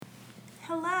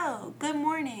hello, good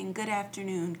morning, good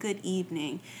afternoon, good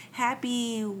evening,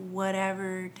 happy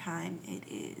whatever time it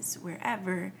is,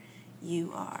 wherever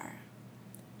you are.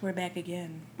 We're back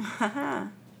again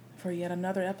for yet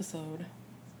another episode.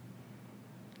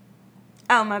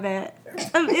 Oh, my bad.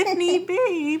 Of If Need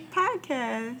Be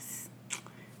podcast.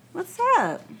 What's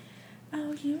up?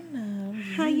 Oh, you know.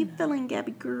 How you feeling,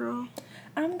 Gabby girl?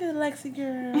 I'm good, Lexi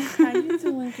girl. How you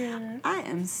doing, girl? I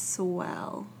am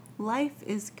swell. Life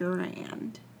is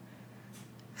grand.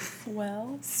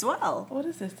 Swell? Swell. What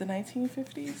is this, the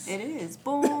 1950s? It is.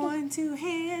 Born to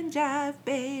hand jive,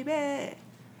 baby.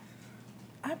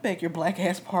 I beg your black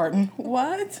ass pardon.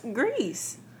 What?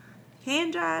 Grease.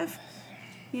 Hand jive.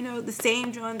 You know, the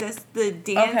same joint that's the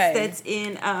dance that's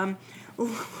in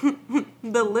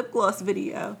the lip gloss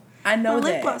video. I know that.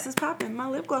 My lip gloss is popping. My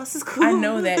lip gloss is cool. I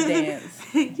know that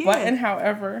dance. Yeah. But and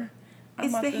however,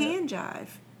 it's the hand jive.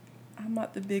 I'm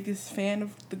not the biggest fan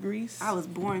of the grease. I was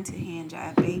born to hand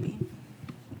jive, baby.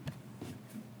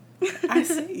 I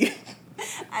see.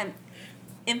 I'm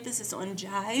emphasis on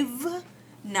jive,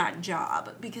 not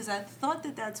job, because I thought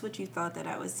that that's what you thought that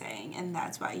I was saying, and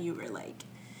that's why you were like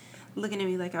looking at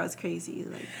me like I was crazy.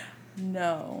 Like,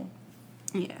 no.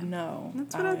 Yeah. No.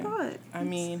 That's what I thought. I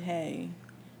mean, hey,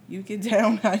 you get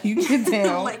down how you get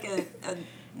down. Like a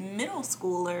middle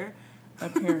schooler.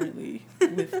 Apparently,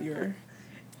 with your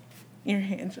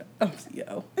hand job. Oh,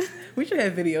 yo. We should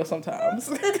have video sometimes.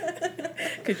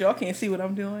 Because y'all can't see what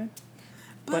I'm doing.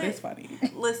 But it's funny.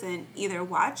 Listen, either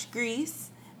watch Grease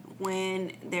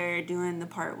when they're doing the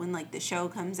part when, like, the show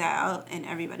comes out and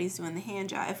everybody's doing the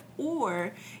hand jive,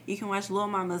 or you can watch Lil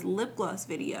Mama's lip gloss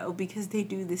video because they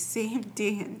do the same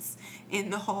dance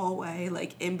in the hallway,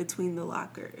 like, in between the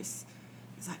lockers.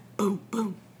 It's like, boom,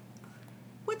 boom.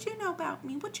 What you know about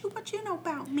me? What you know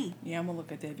about me? Yeah, I'm going to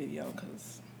look at that video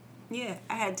because... Yeah,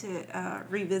 I had to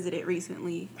revisit it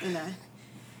recently, and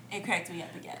it cracked me up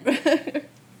again.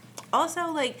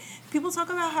 Also, like, people talk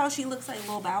about how she looks like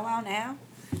Lil Bow Wow now,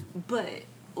 but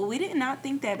we did not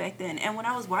think that back then. And when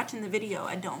I was watching the video,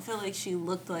 I don't feel like she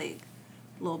looked like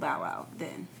Lil Bow Wow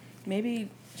then. Maybe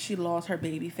she lost her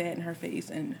baby fat in her face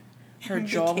and her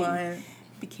jawline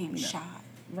became shot.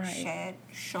 Right.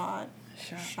 Shot.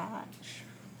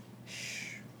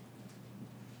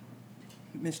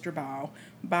 Mr.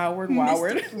 Boward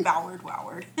Woward.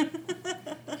 Woward.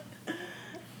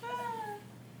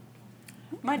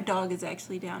 My dog is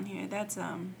actually down here. That's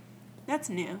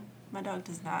new. My dog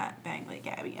does not bang like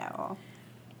Gabby at all.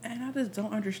 And I just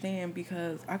don't understand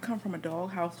because I come from a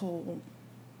dog household.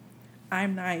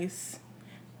 I'm nice.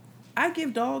 I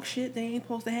give dogs shit they ain't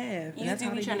supposed to have. You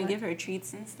do be trying to give her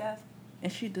treats and stuff?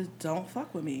 And she just don't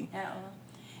fuck with me. At all.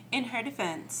 In her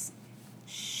defense,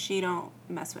 she don't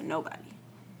mess with nobody.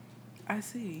 I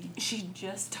see. She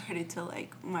just started to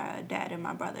like my dad and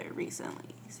my brother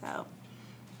recently, so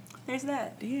there's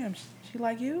that. Damn, she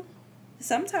like you?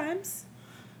 Sometimes.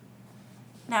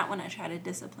 Not when I try to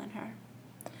discipline her.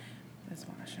 That's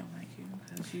why she don't like you,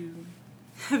 because you...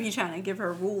 Have you trying to give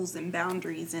her rules and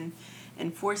boundaries and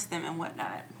enforce them and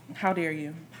whatnot? How dare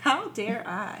you? How dare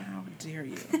I? How dare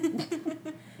you?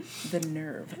 The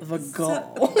nerve, the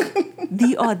gall.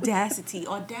 The audacity.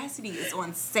 Audacity is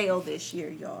on sale this year,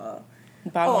 y'all.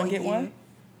 Buy one, get one?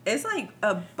 It's like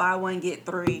a buy one, get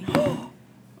three.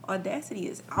 Audacity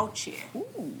is out here.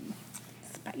 Ooh.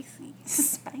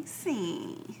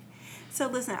 Spicy. So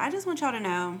listen, I just want y'all to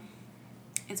know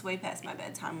it's way past my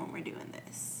bedtime when we're doing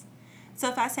this. So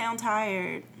if I sound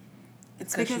tired,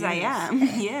 it's because I am.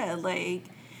 Yeah, like,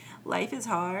 life is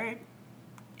hard,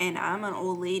 and I'm an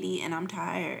old lady, and I'm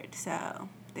tired. So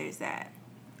there's that.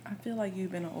 I feel like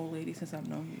you've been an old lady since I've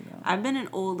known you, though. I've been an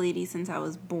old lady since I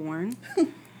was born.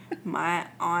 My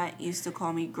aunt used to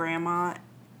call me grandma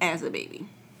as a baby.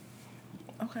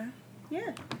 Okay.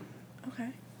 Yeah. Okay.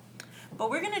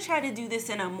 But we're going to try to do this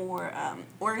in a more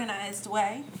organized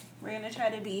way. We're going to try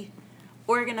to be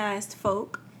organized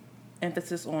folk.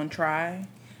 Emphasis on try.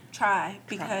 Try,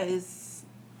 because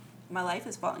my life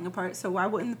is falling apart, so why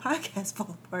wouldn't the podcast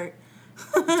fall apart?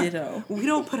 Ditto. We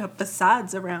don't put up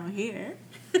facades around here.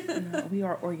 No, we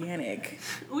are organic.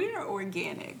 We are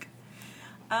organic.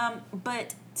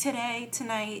 But today,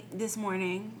 tonight, this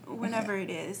morning, whenever it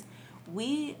is,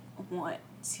 we want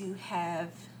to have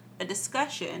a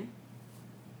discussion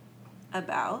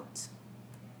about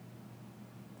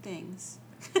things.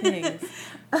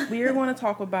 We are going to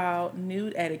talk about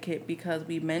nude etiquette because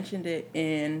we mentioned it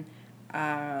in,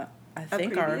 I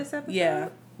think, a previous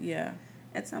episode? Yeah.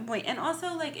 At some point. And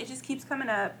also, like, it just keeps coming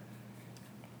up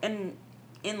in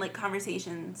like,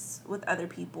 conversations with other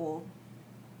people.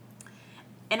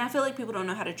 And I feel like people don't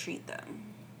know how to treat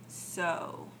them.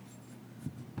 So,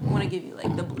 when want to give you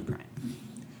like the blueprint.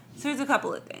 So there's a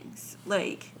couple of things.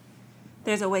 Like,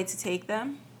 there's a way to take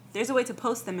them. There's a way to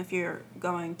post them if you're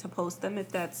going to post them, if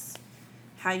that's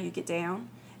how you get down.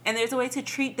 And there's a way to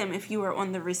treat them if you are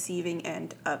on the receiving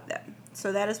end of them.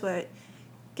 So that is what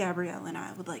Gabrielle and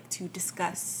I would like to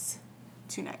discuss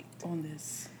tonight. On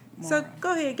this. So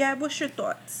go ahead, Gab. What's your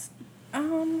thoughts?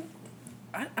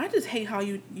 I just hate how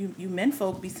you men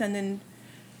folk be sending.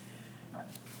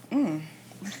 The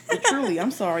truly.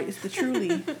 I'm sorry. It's the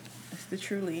truly. It's the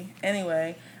truly.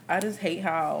 Anyway, I just hate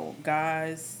how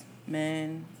guys,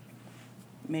 men,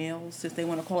 males, since they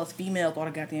want to call us females all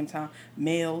the goddamn time,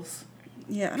 males.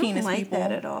 Yeah, I don't like people.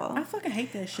 that at all. I fucking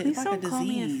hate that shit. Please it's like don't a call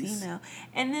me a disease. female.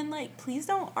 And then, like, please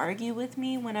don't argue with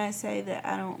me when I say that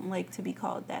I don't like to be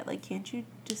called that. Like, can't you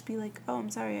just be like, oh, I'm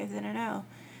sorry, I didn't know.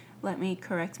 Let me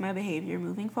correct my behavior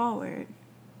moving forward.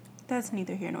 That's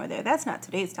neither here nor there. That's not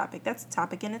today's topic. That's a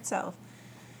topic in itself.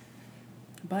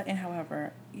 But, and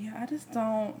however, yeah, I just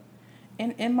don't...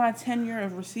 In my tenure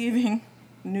of receiving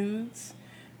nudes,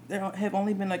 there have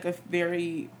only been, like, a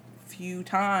very few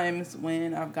times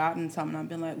when I've gotten something I've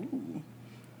been like, ooh,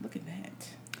 look at that.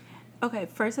 Okay,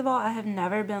 first of all, I have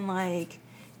never been like,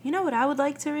 you know what I would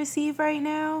like to receive right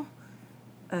now?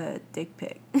 A dick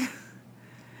pic.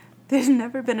 There's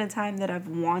never been a time that I've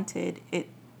wanted it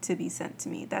to be sent to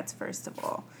me. That's first of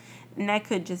all. And that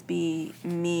could just be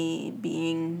me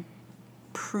being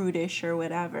prudish or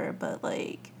whatever, but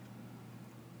like,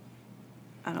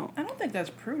 I don't think that's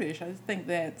prudish. I just think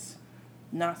that's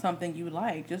not something you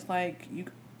like. Just like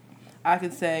I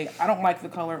could say, I don't like the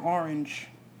color orange.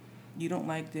 You don't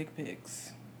like dick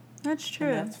pics. That's true.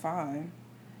 And that's fine.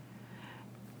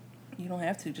 You don't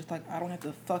have to. Just like I don't have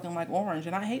to fucking like orange.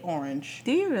 And I hate orange.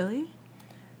 Do you really?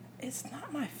 It's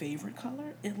not my favorite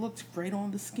color. It looks great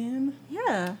on the skin.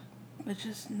 Yeah. But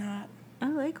just not. I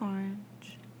like orange.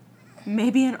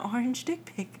 Maybe an orange dick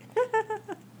pic.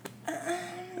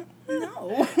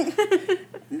 No.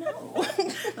 No.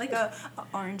 Like a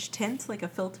orange tint, like a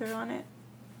filter on it.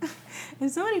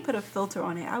 If somebody put a filter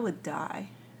on it, I would die.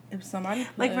 If somebody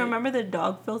put... Like, remember the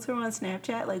dog filter on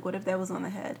Snapchat? Like, what if that was on the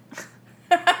head?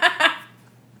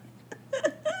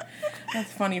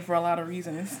 That's funny for a lot of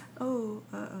reasons. Oh,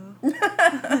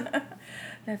 uh-oh.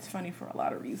 That's funny for a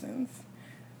lot of reasons.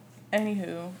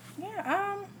 Anywho,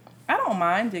 yeah, I don't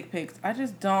mind dick pics. I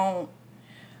just don't...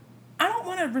 I don't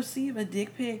want to receive a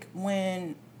dick pic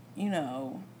when, you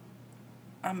know,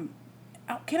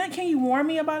 Can you warn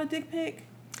me about a dick pic?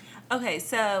 Okay,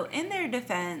 so in their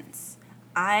defense,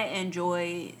 I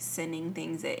enjoy sending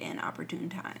things at inopportune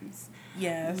times.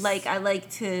 Yes. Like, I like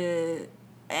to,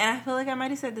 and I feel like I might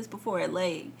have said this before,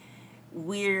 like,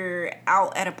 we're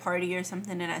out at a party or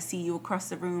something and I see you across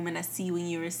the room and I see when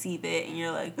you receive it and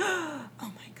you're like, oh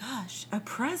my gosh, a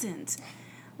present.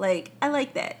 Like, I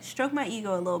like that. Stroke my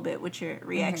ego a little bit with your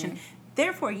reaction. Mm-hmm.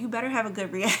 Therefore, you better have a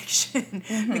good reaction.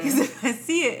 Mm-hmm. Because if I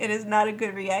see it, it is not a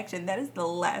good reaction. That is the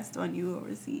last one you will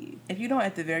receive. If you don't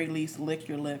at the very least lick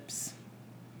your lips,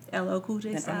 LL Cool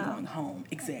J then style. I'm going home.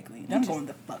 Exactly. Then I'm going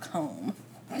the fuck home.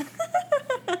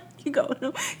 You go.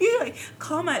 You like,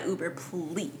 call my Uber,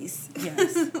 please.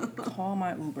 Yes. Call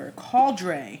my Uber. Call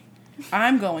Dre.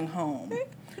 I'm going home.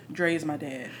 Dre is my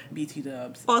dad. BT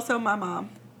Dubs. Also my mom.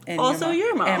 And also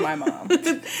your mom. And my mom.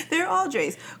 They're all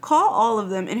Dre's. Call all of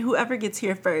them, and whoever gets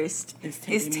here first is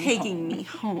taking me me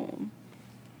home.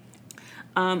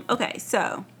 Okay,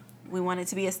 so we want it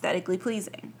to be aesthetically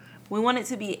pleasing. We want it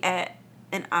to be at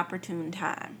an opportune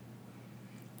time.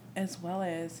 As well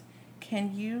as,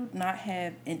 can you not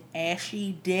have an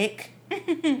ashy dick?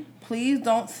 Please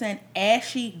don't send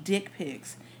ashy dick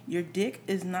pics. Your dick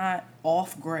is not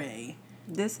off gray.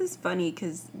 This is funny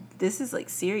because this is like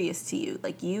serious to you.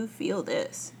 Like, you feel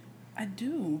this. I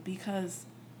do, because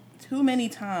too many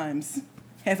times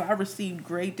have I received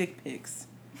gray dick pics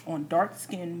on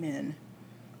dark-skinned men,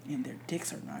 and their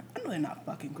dicks are not. I know they're not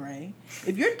fucking gray.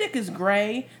 If your dick is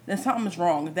gray, then something's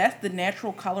wrong. If that's the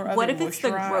natural color of it, what if it's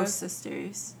the Gross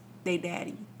sisters? They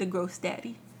daddy, the gross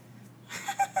daddy.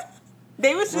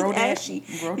 They was just ashy.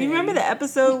 You remember the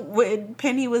episode when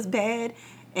Penny was bad?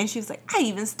 And she was like, I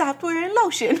even stopped wearing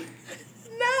lotion.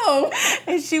 No.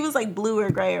 And she was like blue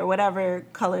or gray or whatever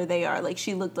color they are. Like,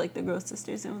 she looked like the Gross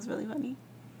sisters. It was really funny.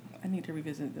 I need to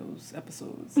revisit those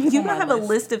episodes. You might have a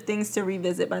list of things to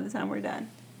revisit by the time we're done.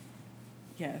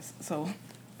 Yes. So,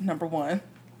 number 1,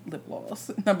 lip gloss.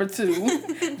 Number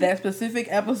 2, that specific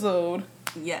episode.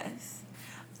 Yes.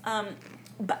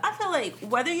 But I feel like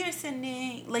whether you're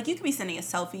sending, like, you could be sending a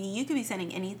selfie, you could be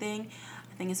sending anything.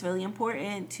 I think it's really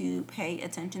important to pay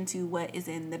attention to what is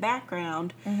in the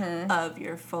background of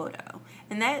your photo.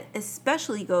 And that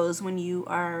especially goes when you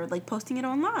are like posting it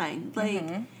online. Like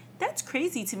that's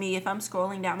crazy to me if I'm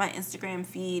scrolling down my Instagram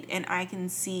feed and I can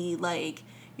see like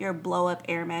your blow up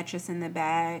air mattress in the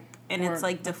back and or it's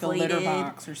like deflated. The litter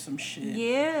box or some shit.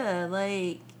 Yeah,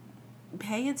 like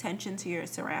pay attention to your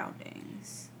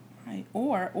surroundings. Right.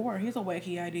 Or here's a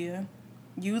wacky idea.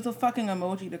 Use a fucking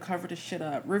emoji to cover the shit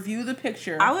up. Review the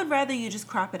picture. I would rather you just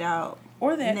crop it out.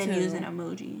 Or that and then too. use an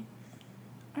emoji.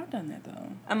 I've done that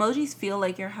though. Emojis feel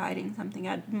like you're hiding something.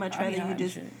 I'd much rather you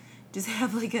just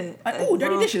have like a oh,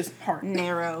 dirty dishes part.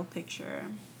 Narrow picture.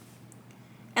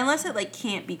 Unless it like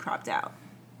can't be cropped out,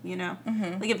 you know?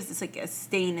 Like if it's just like a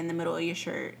stain in the middle of your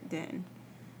shirt, then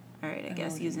all right, I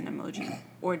guess use an emoji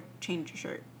or change your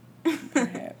shirt.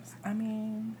 Perhaps. I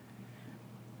mean,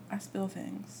 I spill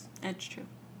things. That's true.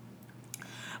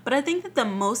 But I think that the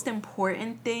most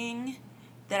important thing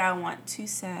that I want to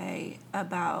say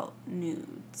about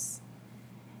nudes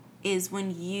is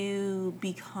when you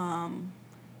become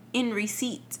in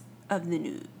receipt of the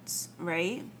nudes,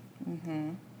 right?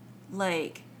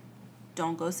 Like,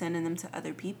 don't go sending them to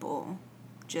other people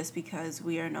just because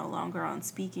we are no longer on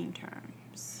speaking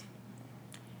terms.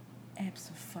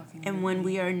 Absolutely. And when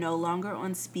we are no longer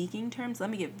on speaking terms, let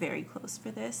me get very close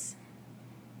for this.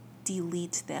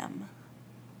 Delete them.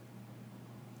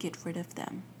 Get rid of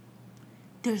them.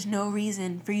 There's no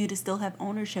reason for you to still have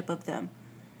ownership of them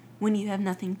when you have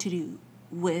nothing to do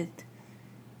with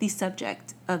the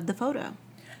subject of the photo.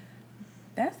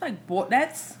 That's like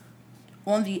that's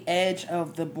on the edge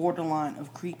of the borderline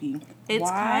of creepy. It's Why?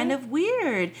 kind of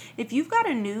weird. If you've got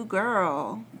a new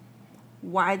girl,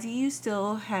 why do you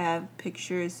still have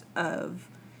pictures of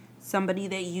somebody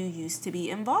that you used to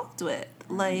be involved with?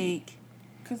 Like,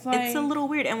 it's a little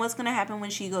weird. And what's going to happen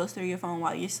when she goes through your phone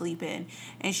while you're sleeping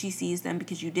and she sees them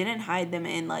because you didn't hide them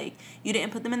in, like, you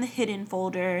didn't put them in the hidden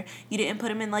folder. You didn't put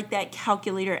them in, like, that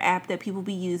calculator app that people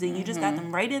be using. You just got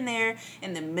them right in there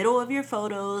in the middle of your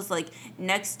photos, like,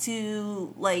 next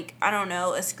to, like, I don't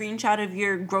know, a screenshot of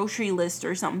your grocery list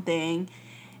or something.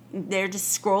 They're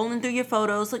just scrolling through your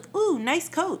photos like, ooh, nice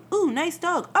coat. Ooh, nice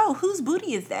dog. Oh, whose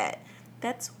booty is that?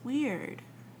 That's weird.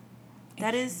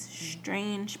 That is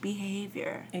strange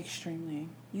behavior. Extremely.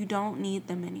 You don't need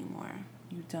them anymore.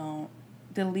 You don't.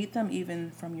 Delete them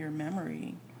even from your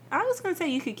memory. I was going to say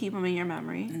you could keep them in your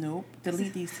memory. Nope.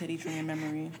 Delete these titties from your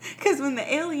memory. Because when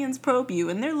the aliens probe you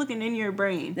and they're looking in your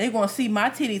brain, they're going to see my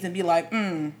titties and be like,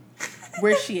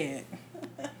 where's she at?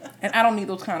 And I don't need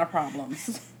those kind of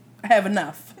problems. I have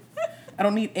enough. I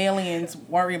don't need aliens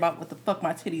worrying about what the fuck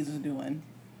my titties is doing.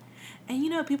 And you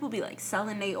know, people be like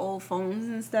selling their old phones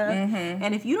and stuff.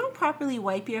 And if you don't properly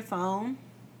wipe your phone,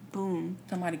 boom.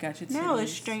 Somebody got your titties. Now a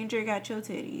stranger got your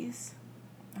titties.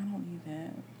 I don't need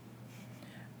that.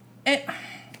 And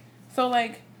so,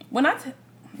 like, when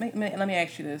let me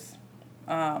ask you this.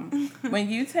 When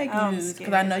you take nudes,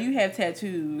 because I know you have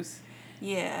tattoos.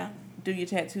 Yeah. Do your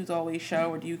tattoos always show,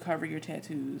 or do you cover your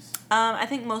tattoos? I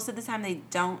think most of the time they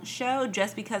don't show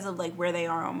just because of, like, where they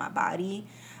are on my body.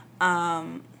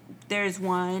 There's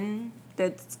one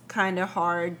that's kind of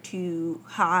hard to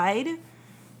hide.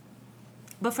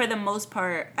 But for the most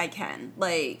part, I can.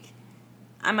 Like,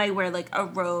 I might wear, like, a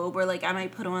robe or, like, I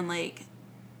might put on, like,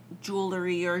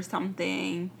 jewelry or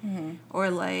something. Or,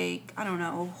 like, I don't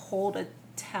know, hold a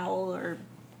towel or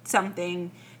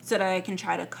something so that I can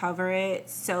try to cover it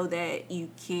so that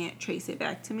you can't trace it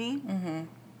back to me.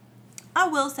 I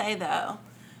will say, though,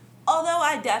 although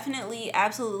I definitely,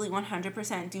 absolutely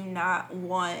 100% do not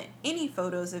want any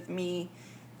photos of me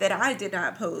that I did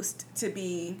not post to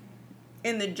be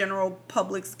in the general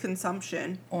public's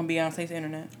consumption. On Beyonce's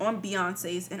internet. On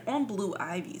Beyonce's and on Blue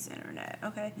Ivy's internet,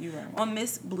 okay? You're right. On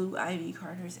Miss Blue Ivy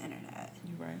Carter's internet.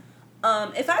 You're right.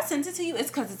 If I sent it to you,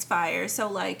 it's because it's fire. So,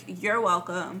 like, you're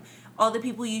welcome. All the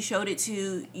people you showed it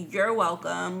to, you're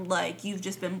welcome. Like, you've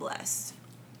just been blessed.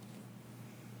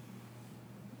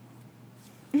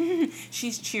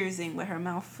 She's cheersing with her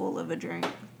mouth full of a drink.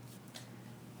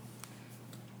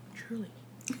 Truly.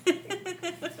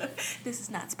 This is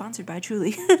not sponsored by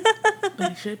Truly.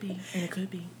 But it should be, and it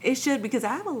could be. It should, because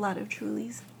I have a lot of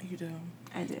Trulies. You do.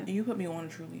 I do. You put me on a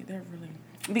Truly. They're really...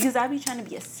 Because I be trying to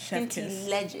be a Chef skinty kiss.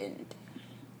 legend.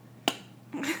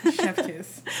 Chef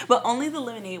kiss. But only the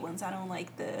lemonade ones. I don't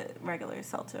like the regular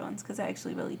seltzer ones because I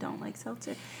actually really don't like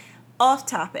seltzer. Off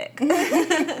topic.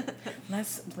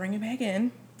 Let's bring it back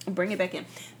in. Bring it back in.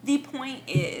 The point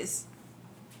is,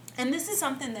 and this is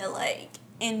something that, like,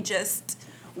 in just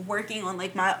working on,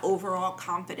 like, my overall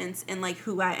confidence in, like,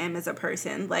 who I am as a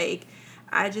person, like,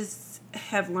 I just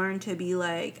have learned to be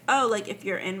like, oh, like if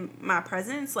you're in my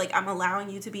presence, like I'm allowing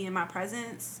you to be in my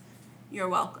presence, you're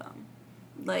welcome.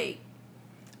 Like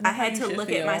I had to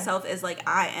look at myself as like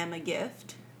I am a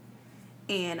gift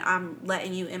and I'm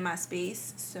letting you in my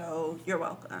space, so you're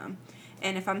welcome.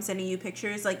 And if I'm sending you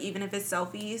pictures, like even if it's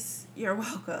selfies, you're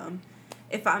welcome.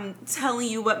 If I'm telling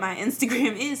you what my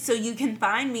Instagram is so you can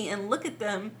find me and look at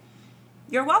them,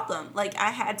 you're welcome. Like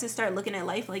I had to start looking at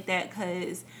life like that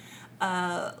because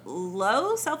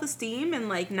low self-esteem and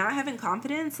like not having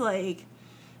confidence, like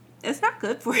it's not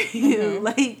good for you. Mm-hmm.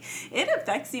 Like it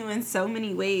affects you in so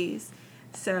many ways.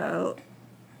 So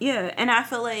yeah, and I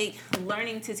feel like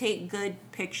learning to take good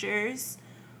pictures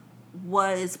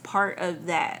was part of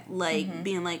that. Like mm-hmm.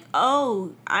 being like,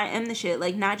 oh, I am the shit.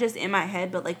 Like not just in my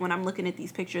head, but like when I'm looking at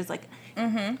these pictures, like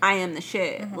mm-hmm. I am the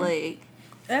shit. Mm-hmm. Like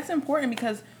that's important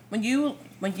because when you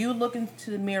look into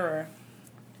the mirror,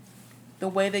 the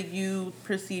way that you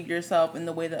perceive yourself and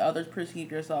the way that others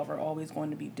perceive yourself are always going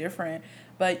to be different.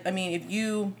 But, I mean, if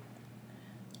you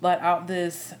let out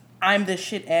this I'm the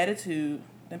shit attitude,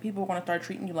 then people are going to start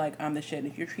treating you like I'm the shit.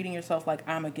 If you're treating yourself like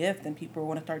I'm a gift, then people are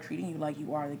going to start treating you like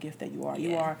you are the gift that you are. Yeah.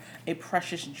 You are a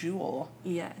precious jewel.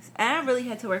 Yes. And I really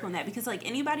had to work on that because, like,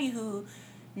 anybody who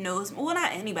knows, well,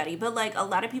 not anybody, but like a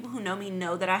lot of people who know me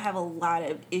know that I have a lot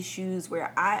of issues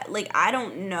where I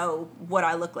don't know what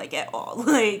I look like at all.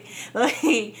 Like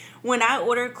when I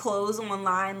order clothes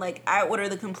online, like I order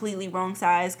the completely wrong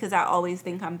size because I always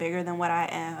think I'm bigger than what I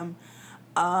am.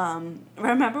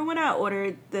 Remember when I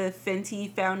ordered the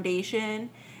Fenty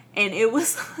foundation and it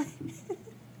was like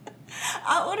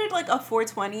I ordered like a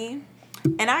 420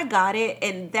 and I got it,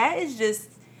 and that is just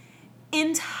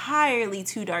entirely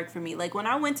too dark for me. Like when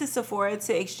I went to Sephora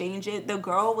to exchange it, the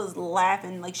girl was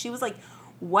laughing. Like she was like,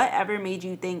 whatever made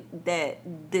you think that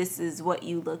this is what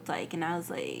you looked like? And I was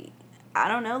like, I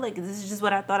don't know, like this is just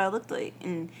what I thought I looked like,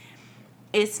 and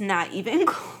it's not even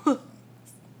close.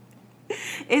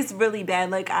 It's really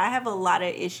bad. Like I have a lot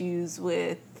of issues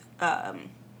with I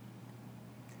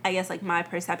guess like my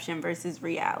perception versus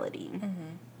reality.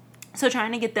 Mm-hmm. So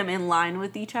trying to get them in line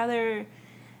with each other,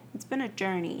 it's been a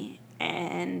journey.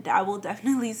 And I will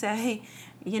definitely say,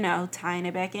 you know, tying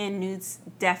it back in, nudes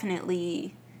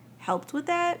definitely helped with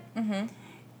that. Mm-hmm.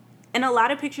 And a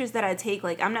lot of pictures that I take,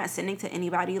 like, I'm not sending to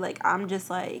anybody. Like, I'm just,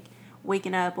 like,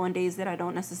 waking up on days that I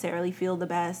don't necessarily feel the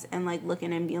best and, like,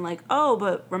 looking and being like, oh,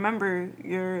 but remember,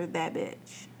 you're that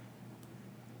bitch.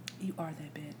 You are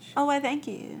that bitch. Oh, I thank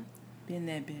you. Being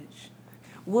that bitch.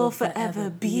 We'll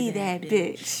forever be that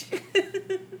bitch.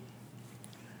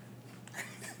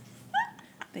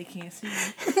 They can't see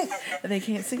it. They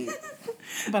can't see it.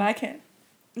 But I can.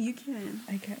 You can.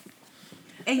 I can.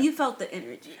 And you felt the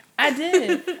energy. I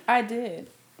did.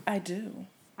 I do.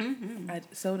 Mm-hmm.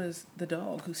 So does the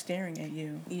dog who's staring at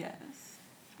you. Yes.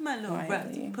 My little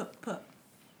rabbit pup.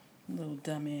 Little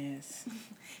dumbass.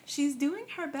 She's doing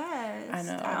her best. I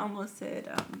know. I almost said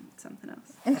something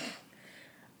else.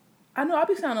 I know I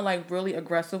be sounding like really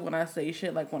aggressive when I say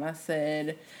shit. Like when I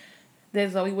said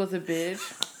that Zoe was a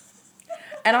bitch.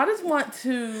 And I just want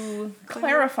to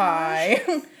clarify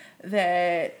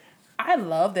that I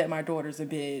love that my daughter's a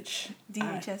bitch.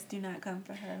 DHS do not come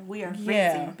for her. We are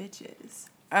raising bitches.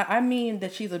 I mean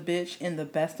that she's a bitch in the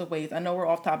best of ways. I know we're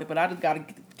off topic, but I just got to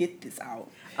get this out.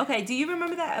 Okay, do you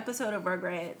remember that episode of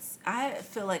Rugrats? I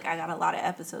feel like I got a lot of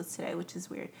episodes today, which is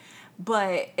weird.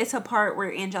 But it's a part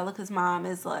where Angelica's mom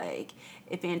is like,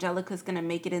 if Angelica's going to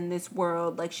make it in this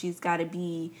world, like she's got to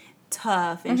be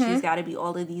tough and she's got to be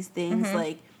all of these things.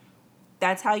 Like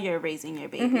that's how you're raising your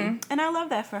baby, and I love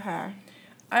that for her.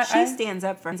 She stands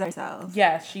up for herself.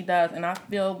 Yes, she does, and I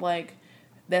feel like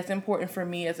that's important for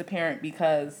me as a parent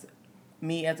because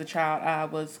me as a child, I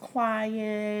was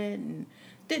quiet and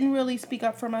didn't really speak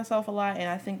up for myself a lot, and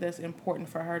I think that's important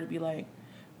for her to be like,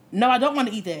 no, I don't want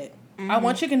to eat that. I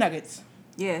want chicken nuggets.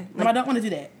 Yeah. No, I don't want to do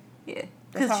that. Yeah.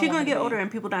 Because she's going to get older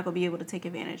and people not going to be able to take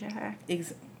advantage of her.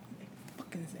 Exactly.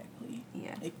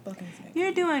 Yeah. Exactly.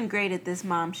 You're doing great at this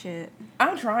mom shit.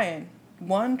 I'm trying.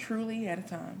 One truly at a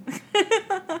time.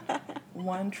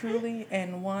 One truly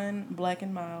and one black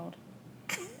and mild.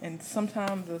 And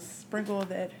sometimes a sprinkle of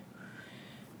that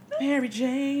Mary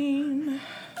Jane.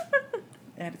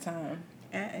 At a time.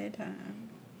 At a time.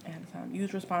 At a time.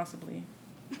 Use responsibly.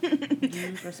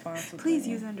 Use responsibly. Please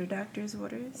use under doctor's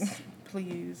orders.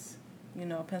 Please. You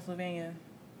know, Pennsylvania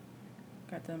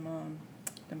got them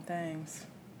things.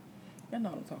 Y'all know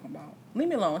what I'm talking about. Leave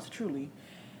me alone. It's truly.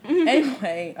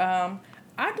 Anyway,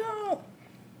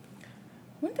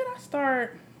 when did I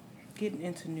start getting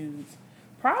into nudes?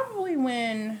 Probably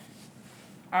when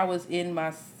I was in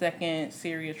my second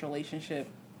serious relationship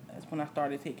That's when I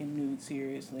started taking nudes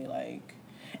seriously, like,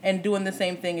 and doing the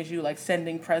same thing as you, like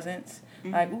sending presents.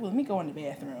 Mm-hmm. Like, ooh, let me go in the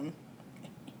bathroom.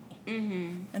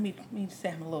 Mm-hmm. Let me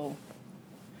send a little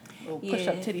push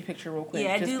up titty picture real quick.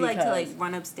 Yeah, I do like to like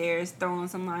run upstairs, throw on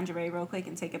some lingerie real quick,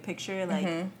 and take a picture. Like,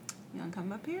 you wanna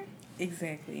come up here?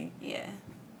 Exactly. Yeah.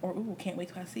 Or ooh, can't wait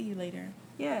till I see you later.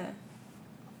 Yeah.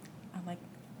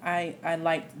 I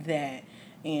liked that,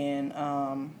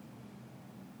 and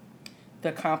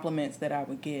the compliments that I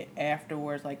would get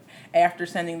afterwards, like after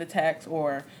sending the text,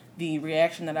 or the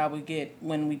reaction that I would get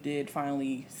when we did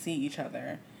finally see each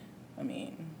other. I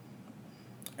mean,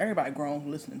 everybody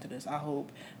grown listening to this, I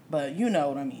hope, but you know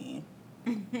what I mean.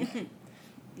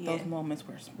 Yeah. Those moments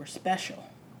were special,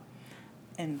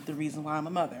 and the reason why I'm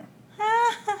a mother.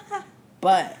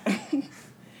 But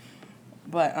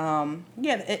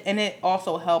yeah, it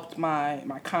also helped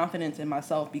my confidence in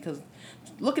myself, because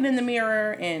looking in the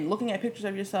mirror and looking at pictures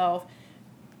of yourself,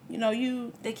 you know,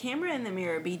 the camera and the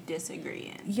mirror be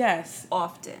disagreeing. Yes,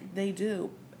 often they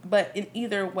do. But in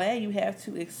either way, you have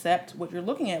to accept what you're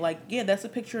looking at. Like, yeah, that's a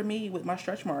picture of me with my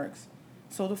stretch marks.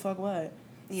 So the fuck what?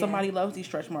 Yeah. Somebody loves these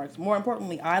stretch marks. More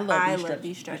importantly, I love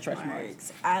these stretch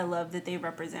marks. I love that they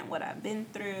represent what I've been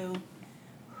through,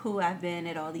 who I've been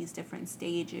at all these different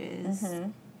stages. Mm-hmm.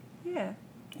 Yeah.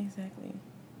 Exactly.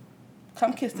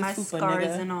 Come kiss this my fupa, scars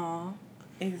nigga. And all.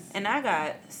 And I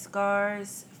got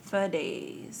scars for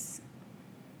days.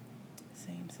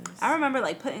 Same, sis. I remember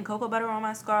like putting cocoa butter on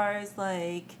my scars,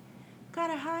 like,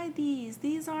 gotta hide these.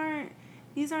 These aren't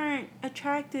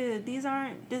attractive. These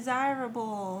aren't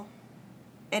desirable.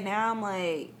 And now I'm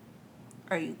like,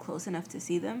 are you close enough to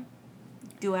see them?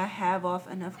 Do I have off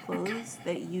enough clothes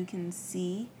that you can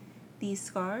see these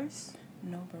scars?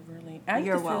 No, but really, I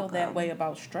used to feel that way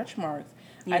about stretch marks.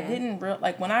 Yeah. I didn't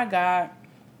like when I got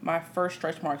my first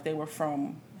stretch marks, they were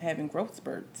from having growth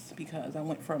spurts, because I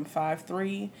went from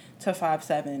 5'3" to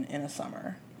 5'7" in a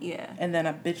summer. Yeah. And then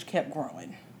a bitch kept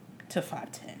growing to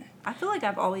 5'10". I feel like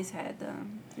I've always had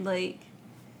them. Like,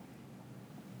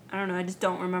 I don't know, I just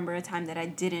don't remember a time that I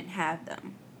didn't have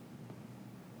them.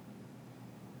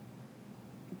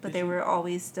 But they were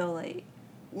always still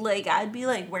like I'd be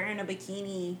like wearing a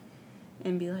bikini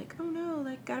and be like, oh no,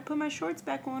 like gotta put my shorts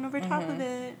back on over top of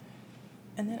it.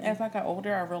 And then as I got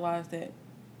older, I realized that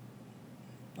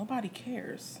nobody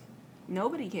cares.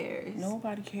 Nobody cares.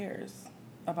 Nobody cares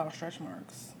about stretch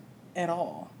marks at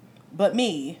all. But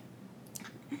me.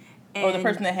 Or the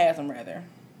person that has them, rather.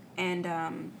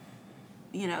 And,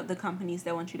 you know, the companies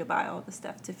that want you to buy all the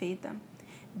stuff to fade them.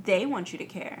 They want you to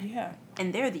care. Yeah.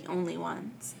 And they're the only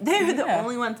ones. They're the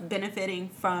only ones benefiting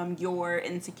from your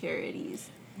insecurities.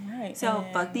 Right. So,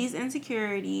 fuck these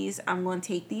insecurities. I'm going to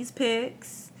take these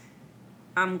pics.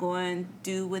 I'm going to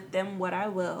do with them what I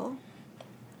will.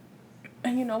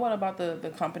 And you know what about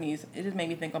the companies? It just made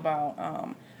me think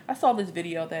about, I saw this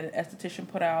video that an esthetician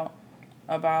put out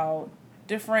about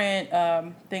different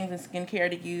things in skincare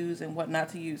to use and what not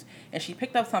to use. And she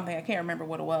picked up something, I can't remember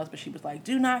what it was, but she was like,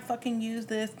 do not fucking use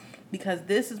this, because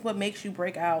this is what makes you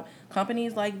break out.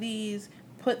 Companies like these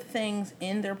put things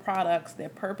in their products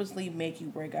that purposely make you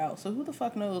break out. So who the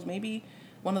fuck knows? Maybe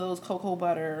one of those cocoa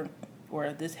butter,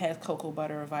 or this has cocoa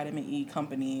butter or vitamin E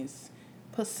companies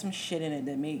put some shit in it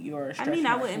that made your stretch marks.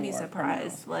 I wouldn't be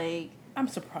surprised. Like, I'm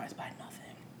surprised by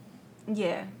nothing.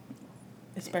 Yeah.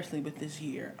 Especially with this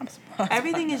year. I'm surprised.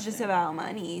 Everything is just about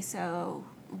money, so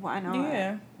why not?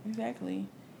 Yeah, exactly.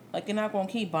 Like, you're not going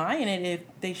to keep buying it if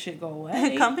they should go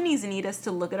away. Companies need us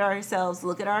to look at ourselves,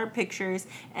 look at our pictures,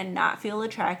 and not feel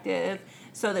attractive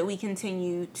so that we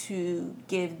continue to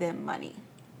give them money.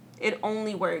 It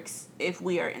only works if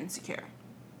we are insecure.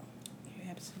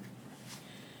 Yeah, absolutely.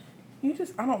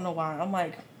 I don't know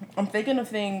why. I'm thinking of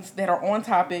things that are on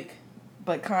topic,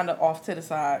 but kind of off to the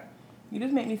side. You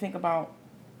just make me think about,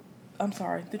 I'm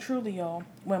sorry, the Truly, y'all.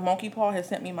 When Monkey Paw had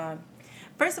sent me mine.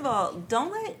 First of all,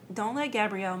 don't let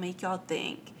Gabrielle make y'all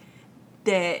think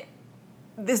that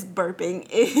this burping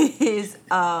is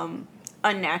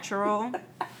unnatural.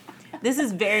 This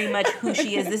is very much who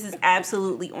she is. This is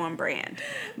absolutely on brand.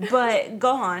 But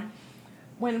go on.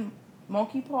 When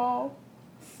Monkey Paw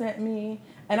sent me,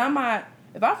 and I might,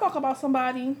 if I talk about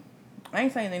somebody, I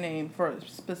ain't saying their name for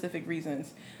specific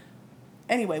reasons.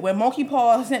 Anyway, when Monkey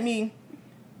Paw sent me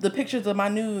the pictures of my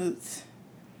nudes,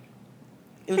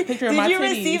 it was a picture of my titties. Did you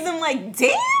receive them like, damn,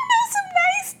 those some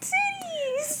nice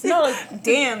titties? No, like,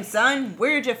 damn, son,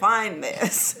 where'd you find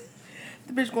this?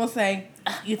 The bitch gonna say,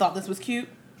 you thought this was cute?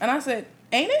 And I said,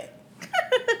 ain't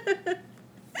it?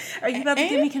 Are you about to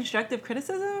give me constructive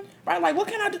criticism? Right, like, what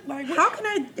can I do? Like,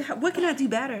 what can I do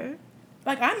better?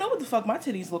 Like, I know what the fuck my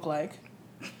titties look like.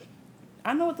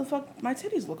 I know what the fuck my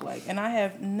titties look like, and I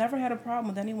have never had a problem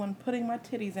with anyone putting my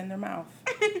titties in their mouth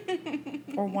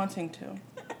or wanting to.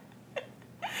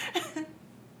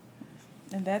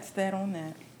 And that's that on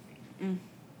that. Mm.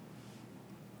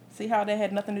 See how that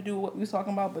had nothing to do with what we was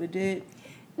talking about, but it did?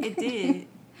 It did.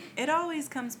 It always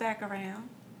comes back around.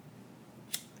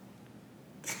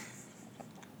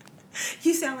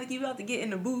 You sound like you about to get in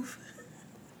the booth.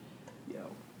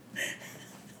 Yo.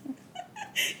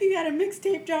 You got a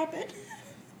mixtape dropping?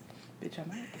 Bitch, I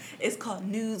might. It's called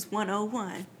News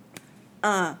 101.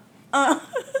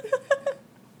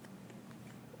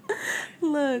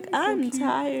 Look, I'm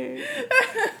tired.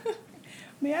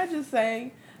 May I just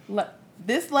say,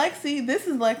 this is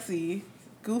Lexi.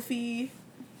 Goofy,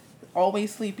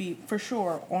 always sleepy, for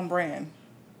sure, on brand.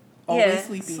 Always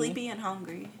sleepy. Sleepy and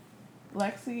hungry.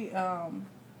 Lexi,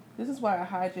 this is why I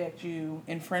hijacked you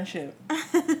in friendship.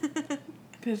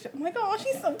 Because I'm like, oh,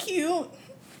 she's so cute.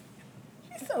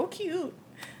 She's so cute.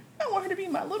 I want her to be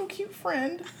my little cute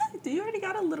friend. Do you already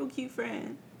got a little cute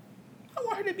friend? I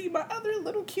want her to be my other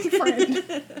little cute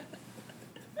friend.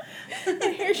 And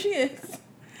here she is.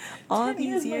 All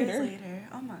these years later.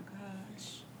 Oh my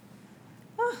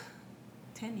gosh.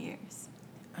 10 years.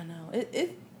 I know.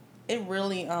 It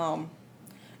really,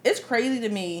 it's crazy to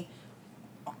me.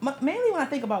 Mainly when I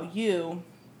think about you,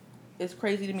 it's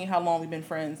crazy to me how long we've been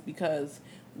friends, because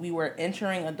we were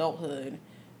entering adulthood,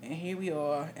 and here we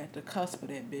are at the cusp of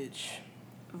that bitch.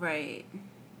 Right.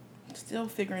 Still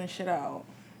figuring shit out.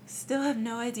 Still have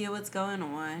no idea what's going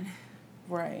on.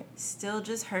 Right. Still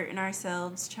just hurting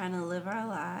ourselves, trying to live our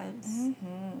lives.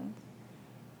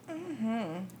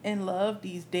 And love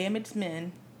these damaged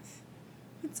men.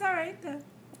 It's alright though.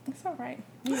 It's alright.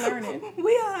 We learning.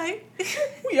 We alright.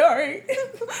 We alright.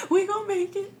 We gonna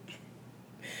make it.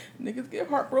 Niggas get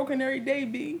heartbroken every day,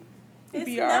 B. It's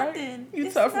be nothing. Right? You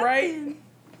it's tough, nothing. right?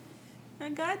 I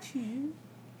got you.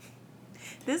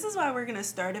 This is why we're gonna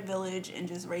start a village and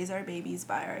just raise our babies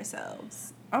by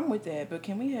ourselves. I'm with that, but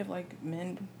can we have like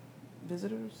men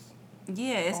visitors?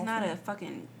 Yeah, it's Awesome. not a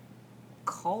fucking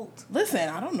cult. Listen,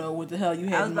 I don't know what the hell you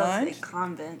had I was in about mind. to say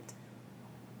convent.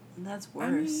 That's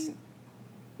worse.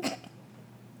 I mean,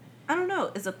 I don't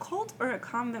know. Is a cult or a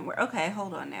convent where? Okay,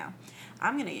 hold on now.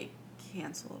 I'm gonna get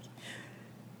canceled.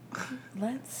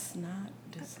 let's not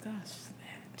discuss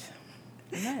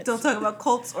that. Don't talk about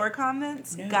cults or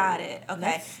convents? No, Got it. Okay.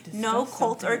 let's No discuss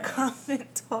cult or something else.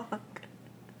 convent talk.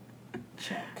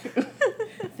 Check.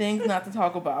 Things not to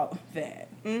talk about. That.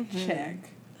 Mm-hmm. Check.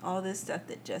 All this stuff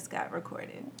that just got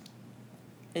recorded.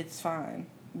 It's fine.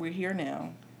 We're here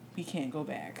now. We can't go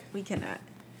back. We cannot.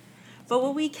 But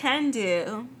what we can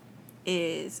do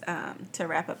is, to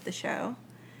wrap up the show,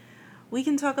 we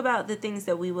can talk about the things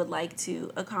that we would like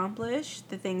to accomplish,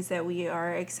 the things that we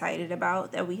are excited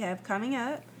about that we have coming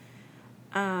up.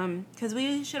 Because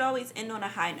we should always end on a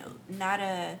high note, not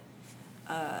a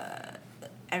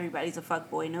everybody's a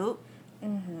fuckboy note.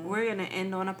 Mm-hmm. We're going to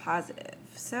end on a positive.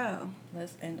 So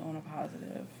let's end on a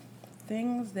positive.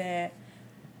 Things that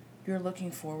you're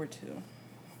looking forward to.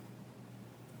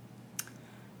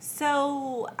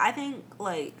 So I think,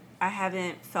 like, I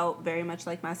haven't felt very much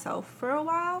like myself for a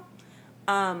while.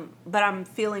 But I'm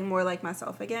feeling more like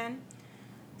myself again.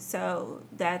 So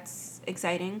that's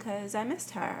exciting because I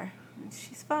missed her.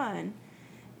 She's fun.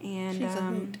 And she's a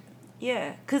hoot.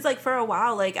 Yeah, because, like, for a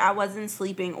while, like, I wasn't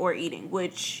sleeping or eating,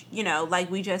 which, you know,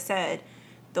 like we just said,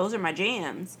 those are my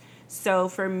jams. So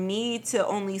for me to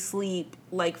only sleep,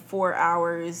 like, 4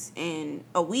 hours in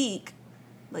a week,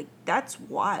 like, that's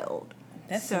wild.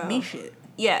 That's some me shit.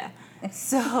 Yeah.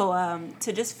 So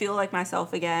to just feel like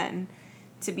myself again,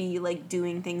 to be, like,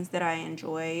 doing things that I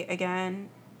enjoy again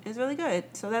is really good.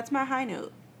 So that's my high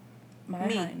note.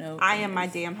 High note. I am my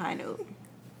damn high note.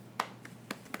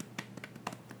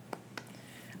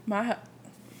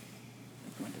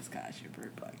 This guy should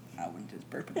burp. Like, I wouldn't just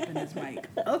burp up in his mic.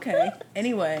 Okay.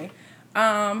 Anyway, what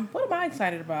am I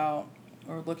excited about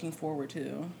or looking forward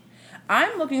to?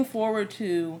 I'm looking forward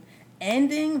to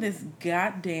ending this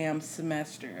goddamn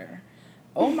semester.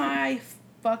 Oh my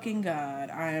fucking God.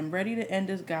 I am ready to end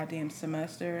this goddamn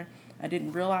semester. I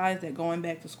didn't realize that going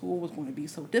back to school was going to be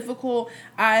so difficult.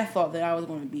 I thought that I was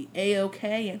going to be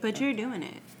A-okay. But you're doing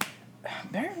it.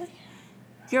 Barely.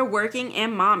 You're working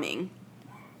and momming.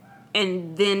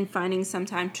 And then finding some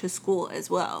time to school as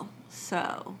well.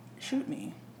 So. Shoot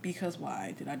me. Because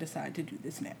why did I decide to do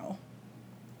this now?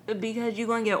 Because you're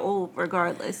going to get old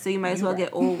regardless. So you might as well get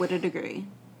old with a degree.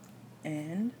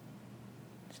 And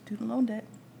student loan debt.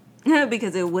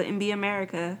 Because it wouldn't be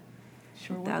America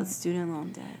without wouldn't. Student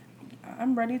loan debt.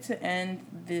 I'm ready to end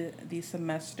the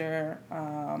semester.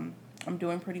 I'm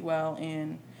doing pretty well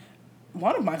in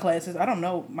one of my classes. I don't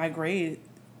know. My grade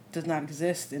does not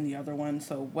exist in the other one,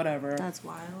 so whatever. That's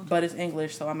wild. But it's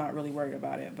English, so I'm not really worried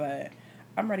about it. But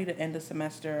I'm ready to end the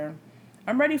semester.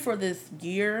 I'm ready for this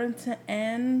year to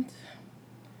end.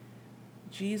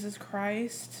 Jesus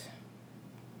Christ.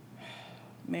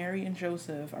 Mary and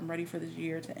Joseph. I'm ready for this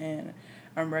year to end.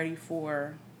 I'm ready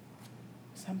for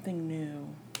something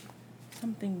new.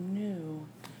 Something new.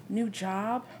 New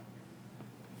job.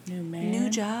 New man. New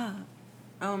job.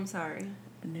 Oh, I'm sorry.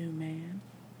 New man.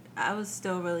 I was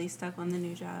still really stuck on the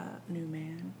new job. New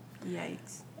man.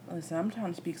 Yikes. Listen, I'm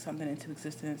trying to speak something into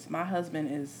existence. My husband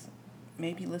is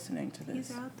maybe listening to this.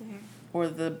 He's out there. Or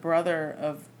the brother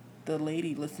of the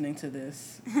lady listening to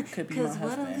this could be my husband.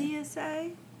 Because what Aaliyah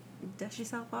say? Dust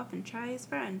yourself off and try his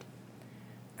friend.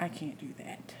 I can't do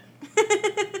that.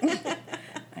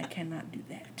 I cannot do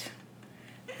that.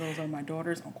 Those are my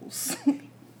daughter's uncles.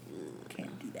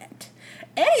 Can't do that.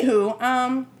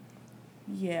 Anywho,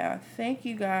 yeah, thank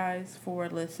you guys for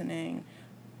listening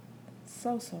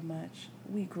so much.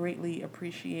 We greatly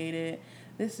appreciate it.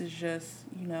 This is just,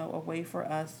 a way for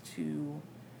us to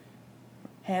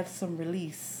have some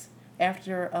release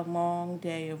after a long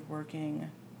day of working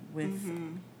with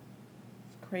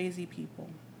crazy people.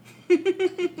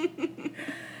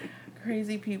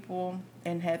 Crazy people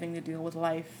and having to deal with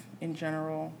life in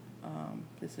general.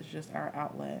 This is just our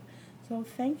outlet. So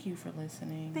thank you for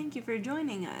listening. Thank you for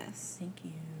joining us. Thank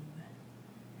you.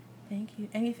 Thank you.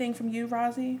 Anything from you,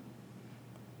 Rozzy?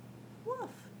 Woof.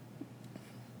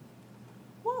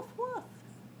 Woof, woof.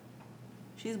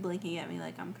 She's blinking at me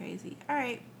like I'm crazy. All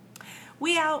right.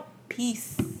 We out.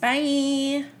 Peace.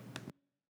 Bye.